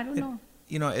 yeah, I don't know.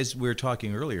 As we were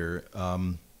talking earlier,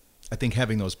 I think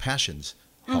having those passions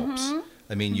helps.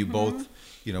 I mean, you both,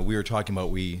 we were talking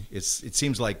about it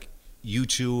seems like you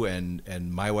two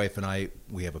and my wife and I,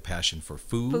 we have a passion for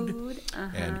food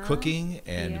and cooking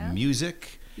and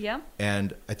music. Yeah.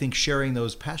 And I think sharing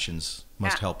those passions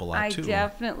must help a lot too. I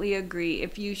definitely agree.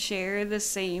 If you share the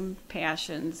same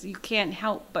passions, you can't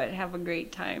help but have a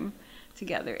great time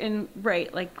together. And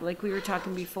like we were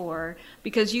talking before,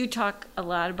 because you talk a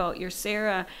lot about your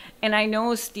Sarah, and I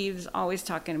know Steve's always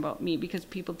talking about me because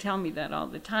people tell me that all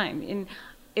the time. And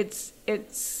it's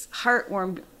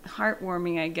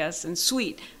heartwarming, I guess, and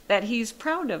sweet that he's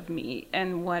proud of me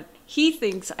and what he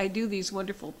thinks I do these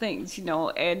wonderful things,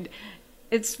 and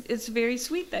it's very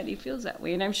sweet that he feels that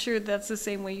way. And I'm sure that's the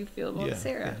same way you feel about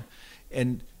Sarah. Yeah.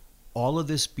 And all of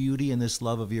this beauty and this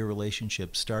love of your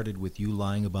relationship started with you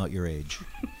lying about your age.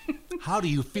 How do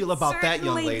you feel about that,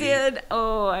 young lady? Did.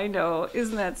 Oh, I know.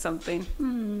 Isn't that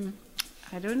something?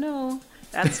 I don't know.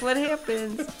 That's what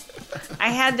happens.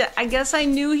 I guess I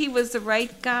knew he was the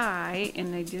right guy,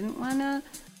 and I didn't want to.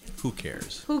 Who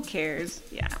cares? Who cares?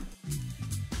 Yeah.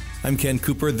 I'm Ken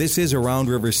Cooper. This is Around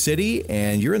River City,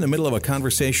 and you're in the middle of a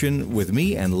conversation with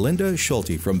me and Linda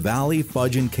Schulte from Valley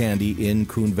Fudge and Candy in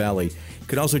Coon Valley. You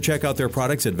can also check out their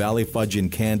products at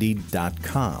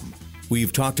valleyfudgeandcandy.com.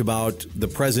 We've talked about the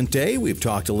present day. We've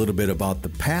talked a little bit about the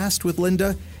past with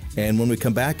Linda. And when we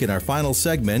come back in our final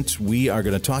segment, we are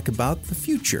going to talk about the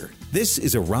future. This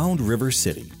is Around River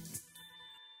City.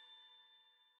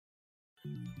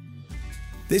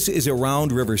 This is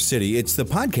Around River City. It's the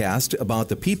podcast about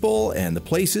the people and the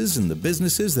places and the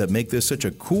businesses that make this such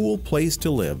a cool place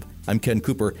to live. I'm Ken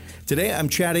Cooper. Today I'm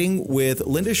chatting with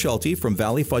Linda Schulte from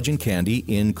Valley Fudge and Candy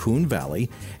in Coon Valley.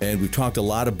 And we've talked a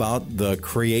lot about the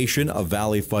creation of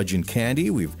Valley Fudge and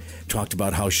Candy. We've talked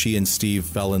about how she and Steve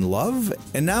fell in love.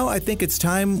 And now I think it's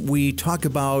time we talk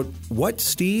about what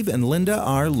Steve and Linda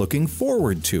are looking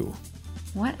forward to.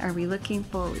 What are we looking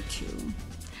forward to?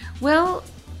 Well,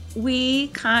 we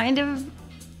kind of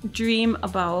dream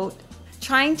about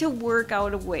trying to work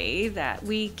out a way that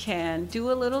we can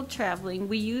do a little traveling.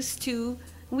 We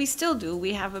still do.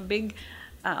 We have a big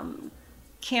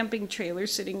camping trailer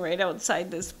sitting right outside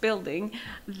this building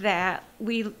that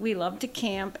we love to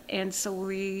camp, and so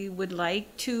we would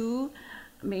like to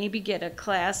maybe get a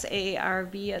Class A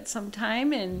RV at some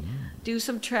time and do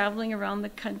some traveling around the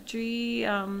country.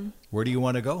 Where do you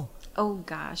want to go? Oh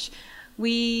gosh.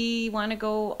 We want to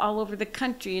go all over the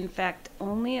country. In fact,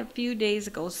 only a few days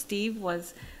ago, Steve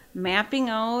was mapping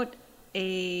out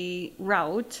a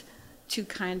route to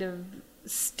kind of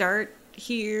start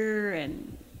here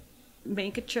and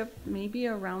make a trip maybe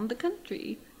around the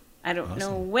country. I don't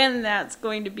know when that's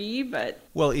going to be, but...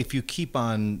 Well, if you keep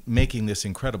on making this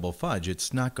incredible fudge,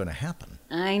 it's not going to happen.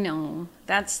 I know.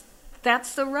 That's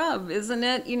the rub, isn't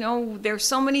it? You know, there's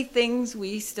so many things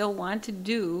we still want to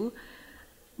do,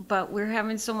 but we're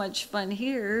having so much fun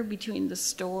here between the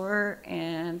store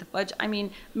and the fudge. I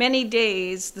mean, many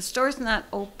days, the store's not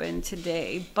open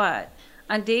today, but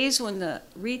on days when the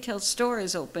retail store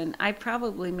is open, I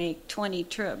probably make 20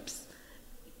 trips,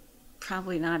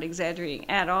 probably not exaggerating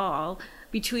at all,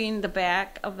 between the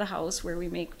back of the house where we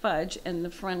make fudge and the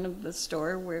front of the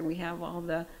store where we have all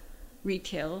the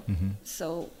retail.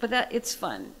 So, but it's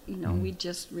fun. You know,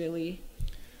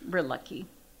 we're lucky.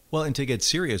 Well, and to get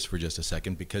serious for just a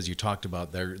second, because you talked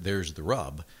about there's the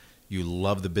rub. You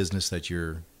love the business that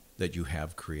you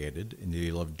have created, and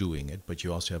you love doing it, but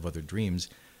you also have other dreams.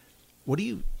 What do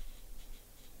you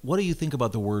think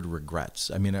about the word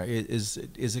regrets? I mean, is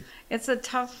it? It's a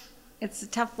tough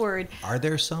word. Are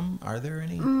there some? Are there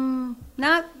any?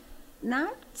 Not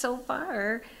so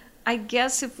far. I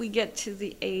guess if we get to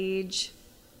the age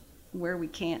where we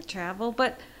can't travel,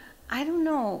 but I don't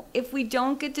know. If we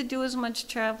don't get to do as much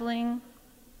traveling,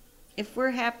 if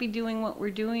we're happy doing what we're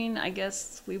doing, I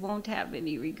guess we won't have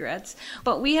any regrets.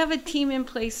 But we have a team in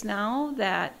place now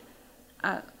that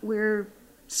we're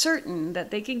certain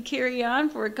that they can carry on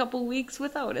for a couple weeks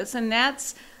without us, and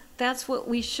that's what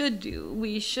we should do.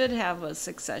 We should have a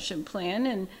succession plan,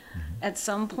 and at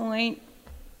some point,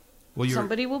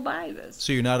 somebody will buy this.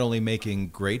 So you're not only making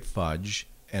great fudge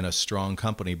and a strong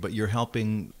company, but you're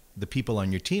helping the people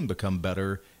on your team become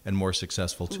better and more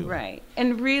successful too. Right.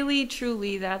 And really,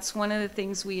 truly, that's one of the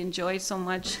things we enjoy so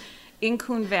much in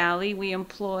Coon Valley. We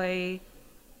employ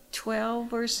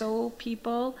 12 or so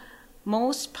people,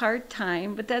 most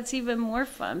part-time, but that's even more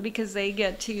fun because they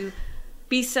get to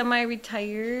be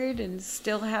semi-retired and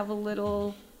still have a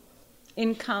little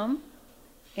income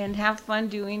and have fun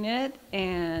doing it.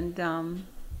 And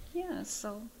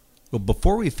so. Well,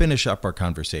 before we finish up our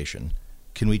conversation,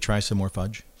 can we try some more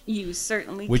fudge? You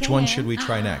certainly Which can. one should we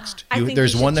try next? I think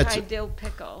there's you should one that's try dill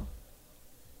pickle.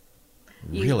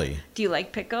 Really? Do you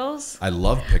like pickles? I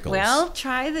love pickles. Well,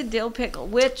 try the dill pickle,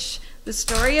 which the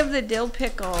story of the dill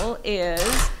pickle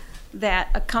is that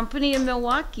a company in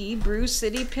Milwaukee, Brew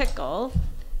City Pickle,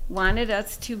 wanted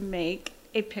us to make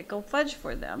a pickle fudge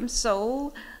for them.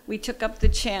 So we took up the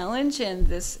challenge, and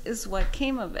this is what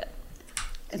came of it.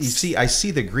 You see, I see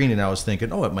the green, and I was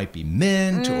thinking, it might be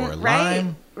mint or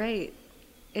lime. Right.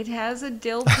 It has a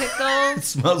dill pickle. It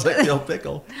smells like dill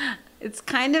pickle. It's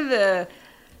kind of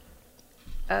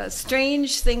a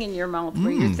strange thing in your mouth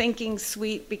where you're thinking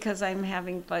sweet because I'm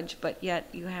having fudge, but yet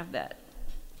you have that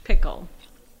pickle.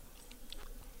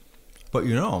 But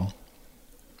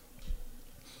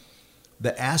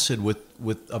the acid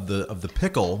of the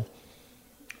pickle,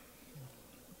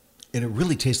 and it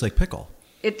really tastes like pickle.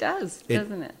 It does,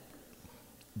 doesn't it?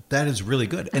 That is really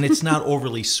good, and it's not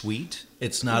overly sweet.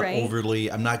 It's not Right. overly.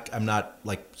 I'm not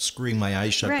like screwing my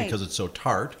eyes shut Right. because it's so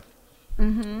tart.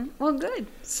 Well, good.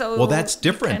 So That's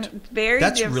different.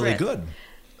 That's different. really good.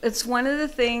 It's one of the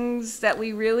things that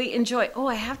we really enjoy. Oh,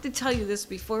 I have to tell you this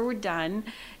before we're done,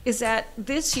 is that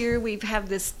this year we've had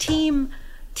this team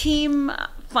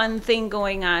fun thing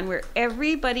going on where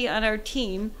everybody on our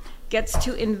team gets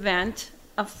to invent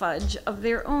a fudge of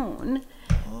their own.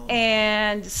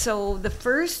 And so the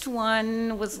first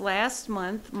one was last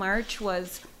month. March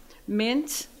was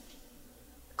mint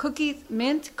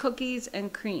cookies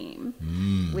and cream,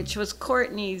 which was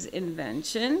Courtney's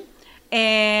invention.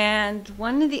 And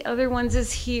one of the other ones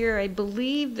is here. I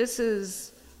believe this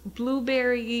is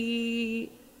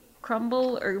blueberry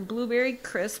crumble or blueberry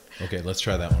crisp. Okay, let's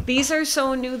try that one. These are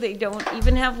so new, they don't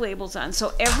even have labels on.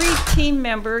 So every team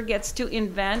member gets to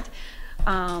invent.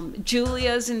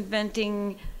 Julia's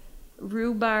inventing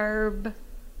rhubarb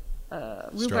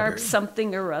Strawberry.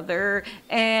 something or other,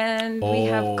 and we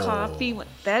have coffee.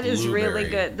 That is really blueberry.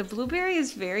 good. The blueberry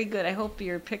is very good. I hope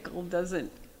your pickle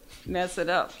doesn't mess it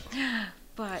up.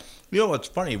 But You know what's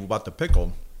funny about the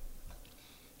pickle?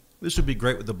 This would be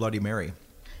great with the Bloody Mary.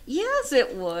 yes,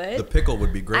 it would. The pickle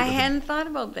would be great. I with hadn't thought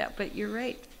about that, but you're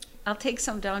right. I'll take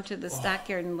some down to the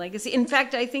Stockyard and Legacy. In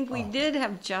fact, I think we did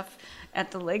have Jeff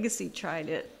at the Legacy tried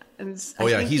it. And Oh, I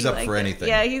yeah, think he's he up liked for it. anything.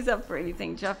 Yeah, he's up for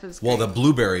anything. Jeff is Well, great. the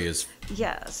blueberry is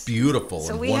Yes. beautiful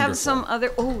So and we wonderful. have some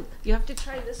other. Oh, you have to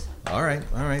try this one. All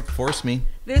right. Force me.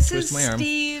 This Twist is my arm.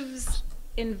 Steve's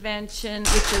invention,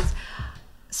 which is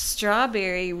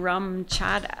strawberry rum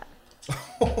chata.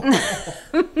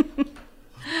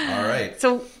 All right.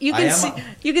 So you I can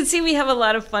am- see we have a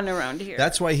lot of fun around here.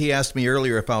 That's why he asked me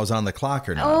earlier if I was on the clock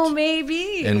or not. Oh,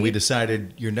 maybe. And we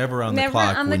decided you're never on the Never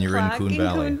clock on when the you're in clock Coon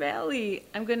Valley. Coon Valley.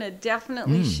 I'm going to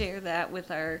definitely share that with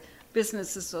our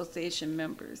business association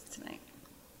members tonight.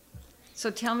 So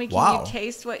tell me, can Wow. you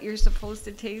taste what you're supposed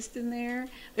to taste in there?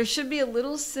 There should be a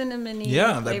little cinnamony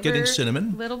Yeah, I'm flavor, getting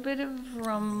cinnamon. A little bit of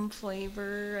rum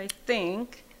flavor, I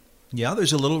think. Yeah,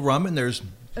 there's a little rum and there's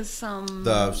Some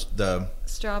the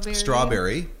strawberry.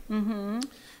 strawberry. Mm-hmm.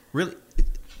 Really,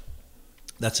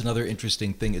 that's another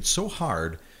interesting thing. It's so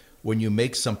hard when you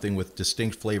make something with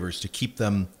distinct flavors to keep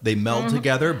them, they meld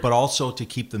together, but also to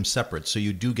keep them separate. So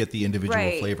you do get the individual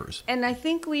Right. flavors. And I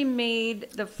think we made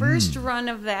the first run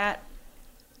of that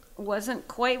wasn't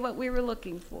quite what we were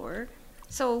looking for.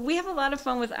 So we have a lot of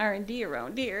fun with R&D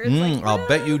around here. It's like, I'll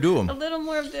bet you do. A little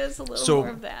more of this, a little So- more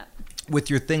of that. With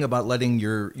your thing about letting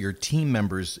your team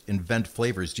members invent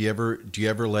flavors, do you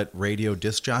ever let radio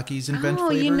disc jockeys invent Oh,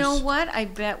 flavors? you know what? I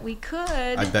bet we could.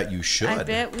 I bet you should. I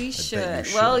bet we should.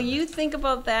 Well, you think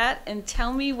about that and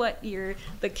tell me what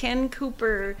the Ken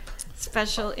Cooper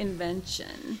special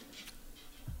invention.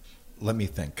 Let me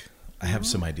think. I have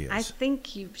some ideas. I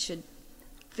think you should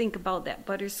think about that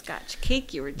butterscotch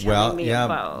cake you were telling me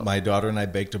about. My daughter and I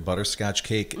baked a butterscotch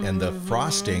cake, and the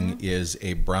frosting is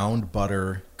a brown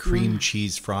butter cream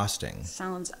cheese frosting.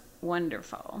 Sounds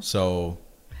wonderful. So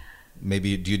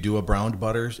maybe, do you do a brown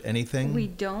butter anything? We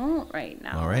don't right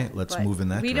now. All right, let's but move in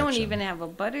that We don't direction. even have a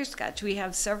butterscotch. We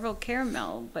have several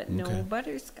caramel, but Okay. no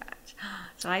butterscotch.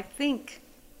 So I think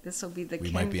this will be the We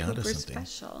Ken might be onto Cooper something.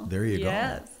 special. There you go.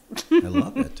 Yes. I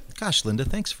love it. Gosh, Linda,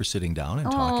 thanks for sitting down and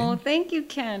Oh, talking. thank you,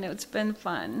 Ken. It's been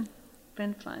fun.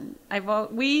 Been fun.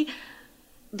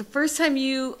 The first time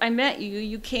I met you,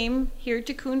 you came here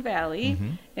to Coon Valley,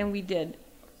 and we did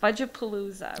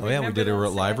Fudgapalooza. Oh yeah, we did a Remember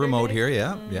that live remote Saturday?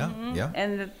 here. Yeah.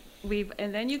 And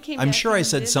then you came. I'm back sure I and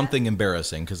said did that. something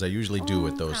embarrassing because I usually do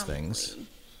with those Probably. things.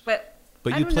 But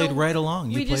But I you don't played know. right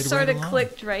along. You we played just right sort of along.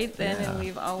 clicked right then, Yeah. and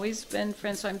we've always been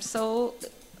friends. So I'm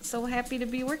so happy to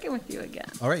be working with you again.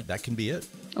 All right, that can be it.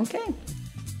 Okay.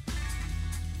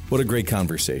 What a great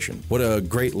conversation. What a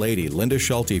great lady, Linda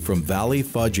Schulte from Valley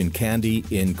Fudge and Candy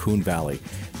in Coon Valley.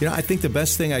 You know, I think the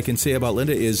best thing I can say about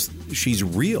Linda is she's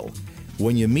real.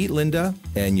 When you meet Linda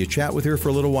and you chat with her for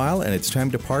a little while and it's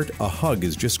time to part, a hug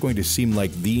is just going to seem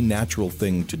like the natural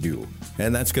thing to do.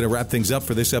 And that's going to wrap things up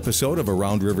for this episode of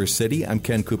Around River City. I'm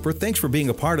Ken Cooper. Thanks for being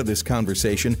a part of this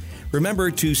conversation. Remember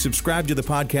to subscribe to the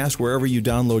podcast wherever you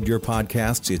download your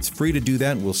podcasts. It's free to do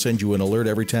that, and we'll send you an alert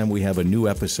every time we have a new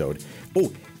episode.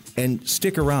 Oh, and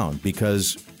stick around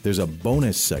because there's a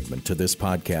bonus segment to this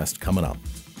podcast coming up.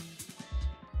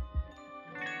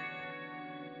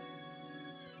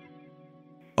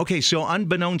 Okay, so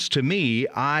unbeknownst to me,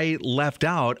 I left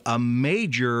out a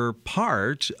major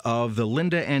part of the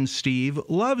Linda and Steve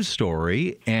love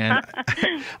story. And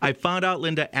I found out,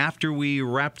 Linda, after we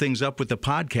wrapped things up with the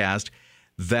podcast,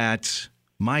 that,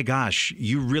 my gosh,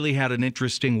 you really had an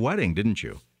interesting wedding, didn't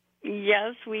you?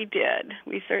 Yes, we did.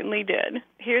 We certainly did.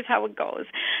 Here's how it goes.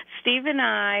 Steve and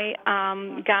I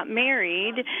got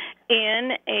married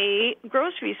in a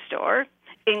grocery store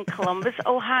in Columbus,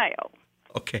 Ohio.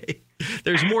 Okay.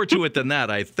 There's more to it than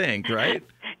that, I think, right?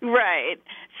 Right.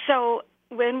 So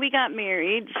when we got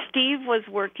married, Steve was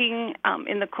working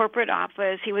in the corporate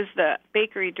office. He was the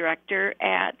bakery director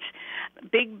at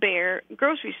Big Bear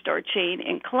grocery store chain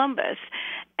in Columbus.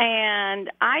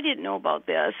 And I didn't know about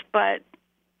this, but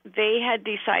they had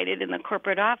decided in the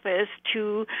corporate office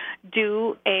to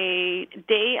do a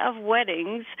day of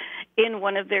weddings in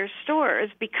one of their stores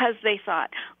because they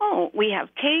thought, oh, we have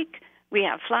cake, we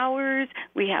have flowers,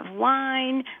 we have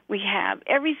wine, we have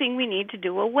everything we need to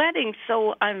do a wedding.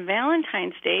 So on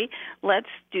Valentine's Day, let's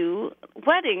do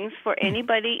weddings for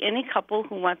anybody, any couple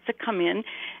who wants to come in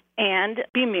and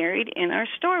be married in our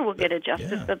store. We'll get a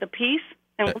justice of the peace,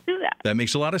 and we'll do that. That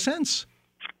makes a lot of sense.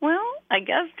 Well, I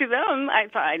guess to them, I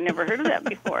thought I'd never heard of that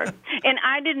before. And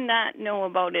I did not know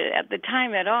about it at the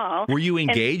time at all. Were you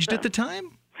engaged at the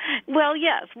time? Well,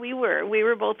 yes, we were. We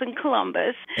were both in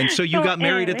Columbus. And so you got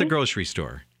married at the grocery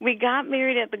store? We got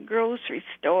married at the grocery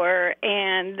store.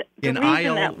 And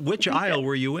which aisle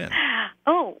were you in?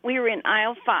 Oh, we were in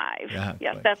aisle 5. Yeah,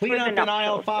 yes, right. that's Clean where the up in nuptials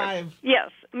aisle 5. were. Yes,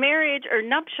 marriage or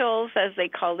nuptials, as they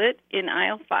called it, in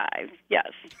aisle 5.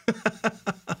 Yes.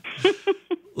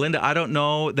 Linda, I don't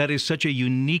know. That is such a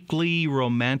uniquely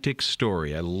romantic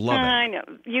story. I love it. I know.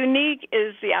 Unique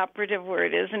is the operative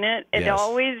word, isn't it? It Yes.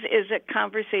 always is a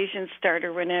conversation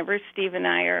starter whenever Steve and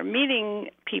I are meeting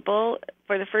people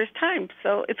for the first time.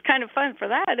 So it's kind of fun for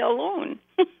that alone.